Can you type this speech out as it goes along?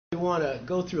want to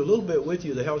go through a little bit with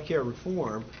you the health care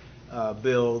reform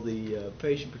bill, the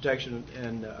Patient Protection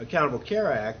and Accountable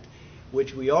Care Act,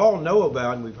 which we all know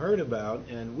about and we've heard about,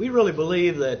 and we really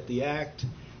believe that the act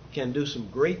can do some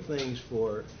great things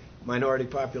for minority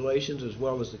populations as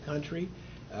well as the country,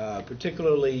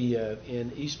 particularly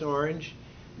in East Orange.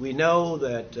 We know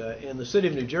that in the city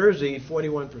of New Jersey,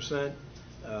 41%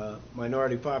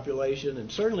 minority population,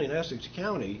 and certainly in Essex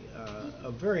County,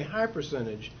 a very high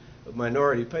percentage of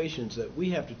minority patients that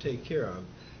we have to take care of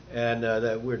and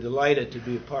that we're delighted to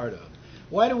be a part of.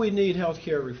 Why do we need health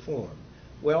care reform?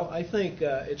 Well, I think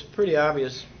it's pretty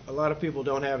obvious. A lot of people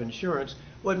don't have insurance.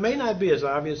 What may not be as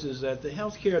obvious is that the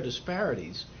health care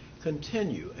disparities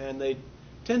continue, and they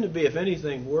tend to be, if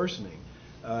anything, worsening.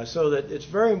 So that it's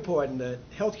very important that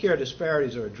health care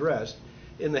disparities are addressed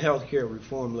in the health care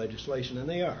reform legislation, and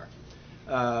they are.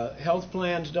 Health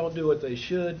plans don't do what they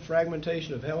should.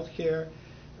 Fragmentation of health care.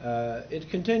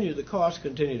 The costs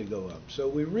continue to go up. So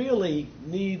we really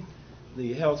need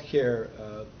the health care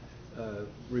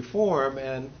reform.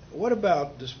 And what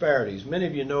about disparities? Many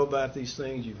of you know about these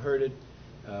things. You've heard it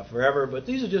forever. But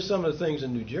these are just some of the things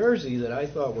in New Jersey that I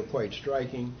thought were quite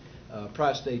striking.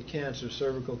 Prostate cancer,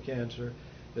 cervical cancer.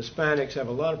 Hispanics have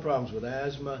a lot of problems with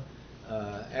asthma.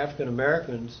 African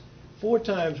Americans 4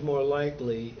 times more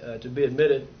likely to be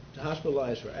admitted,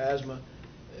 hospitalized for asthma.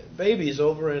 Babies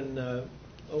over in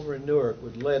Newark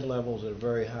with lead levels that are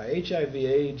very high.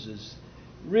 HIV/AIDS is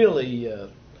really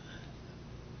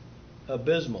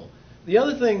abysmal. The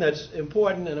other thing that's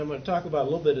important, and I'm going to talk about a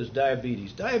little bit, is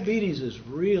diabetes. Diabetes is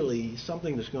really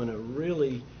something that's going to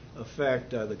really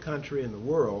affect the country and the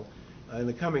world in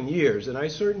the coming years. And I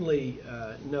certainly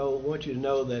want you to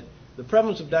know that the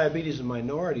prevalence of diabetes in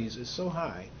minorities is so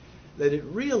high that it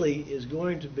really is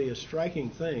going to be a striking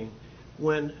thing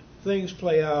when things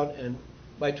play out. And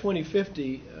by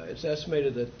 2050, it's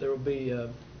estimated that there will be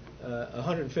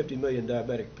 150 million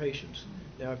diabetic patients.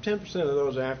 Now, if 10% of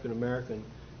those are African American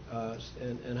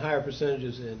and higher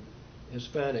percentages in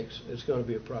Hispanics, it's going to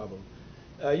be a problem.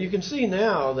 You can see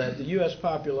now that the U.S.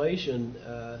 population,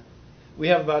 we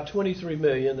have about 23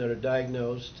 million that are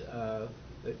diagnosed,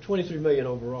 23 million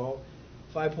overall.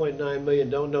 5.9 million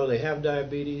don't know they have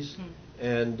diabetes,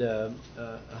 and a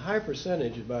high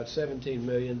percentage, about 17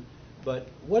 million. But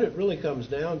what it really comes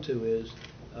down to is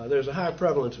there's a high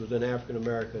prevalence within African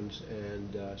Americans,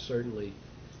 and certainly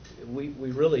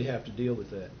we really have to deal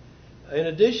with that. In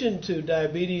addition to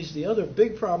diabetes, the other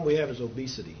big problem we have is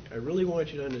obesity. I really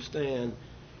want you to understand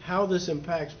how this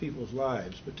impacts people's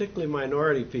lives, particularly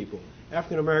minority people.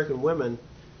 African American women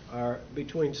are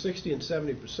between 60 and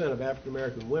 70% of African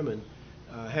American women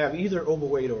have either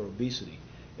overweight or obesity.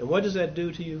 And what does that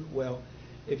do to you? Well,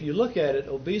 if you look at it,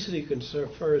 obesity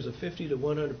confers a 50 to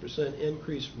 100%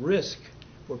 increased risk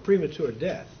for premature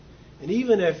death. And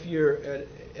even if you're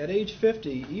at age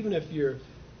 50, even if you're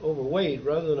overweight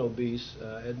rather than obese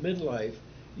at midlife,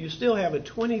 you still have a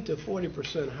 20 to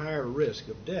 40% higher risk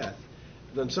of death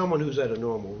than someone who's at a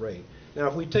normal rate. Now,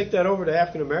 if we take that over to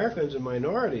African Americans and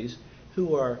minorities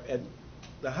who are at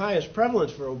the highest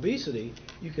prevalence for obesity,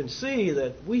 you can see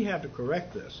that we have to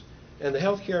correct this. And the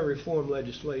health care reform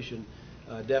legislation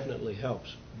definitely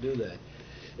helps do that.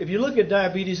 If you look at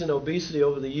diabetes and obesity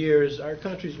over the years, our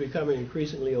country's becoming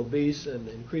increasingly obese and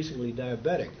increasingly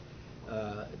diabetic.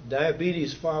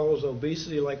 Diabetes follows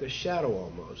obesity like a shadow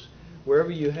almost.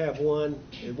 Wherever you have one,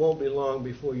 it won't be long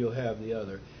before you'll have the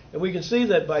other. And we can see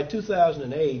that by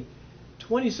 2008,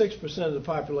 26% of the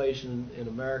population in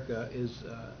America is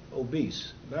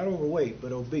obese. Not overweight,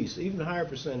 but obese. Even a higher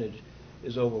percentage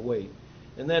is overweight.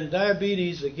 And then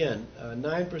diabetes, again,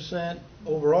 9%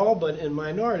 overall, but in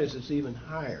minorities it's even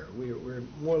higher. We're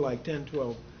more like 10,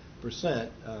 12%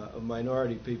 of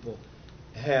minority people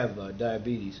have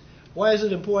diabetes. Why is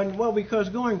it important? Well, because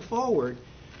going forward,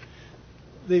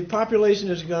 the population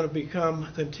is going to become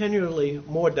continually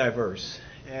more diverse.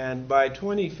 And by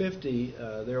 2050,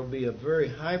 there will be a very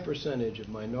high percentage of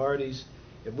minorities.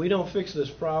 If we don't fix this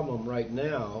problem right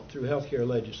now through healthcare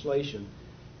legislation,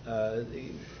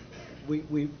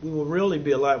 we will really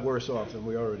be a lot worse off than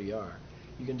we already are.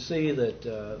 You can see that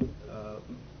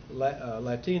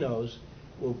Latinos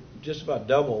will just about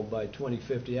double by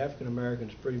 2050. African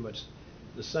Americans pretty much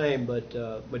the same, but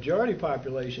majority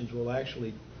populations will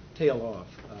actually tail off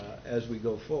as we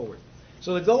go forward.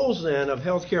 So the goals then of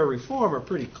healthcare reform are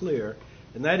pretty clear,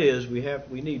 and that is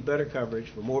we need better coverage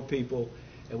for more people,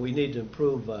 and we need to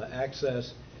improve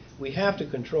access. We have to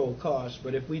control costs,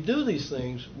 but if we do these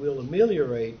things, we'll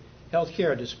ameliorate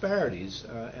healthcare disparities,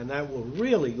 and that will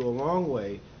really go a long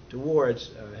way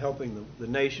towards helping the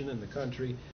nation and the country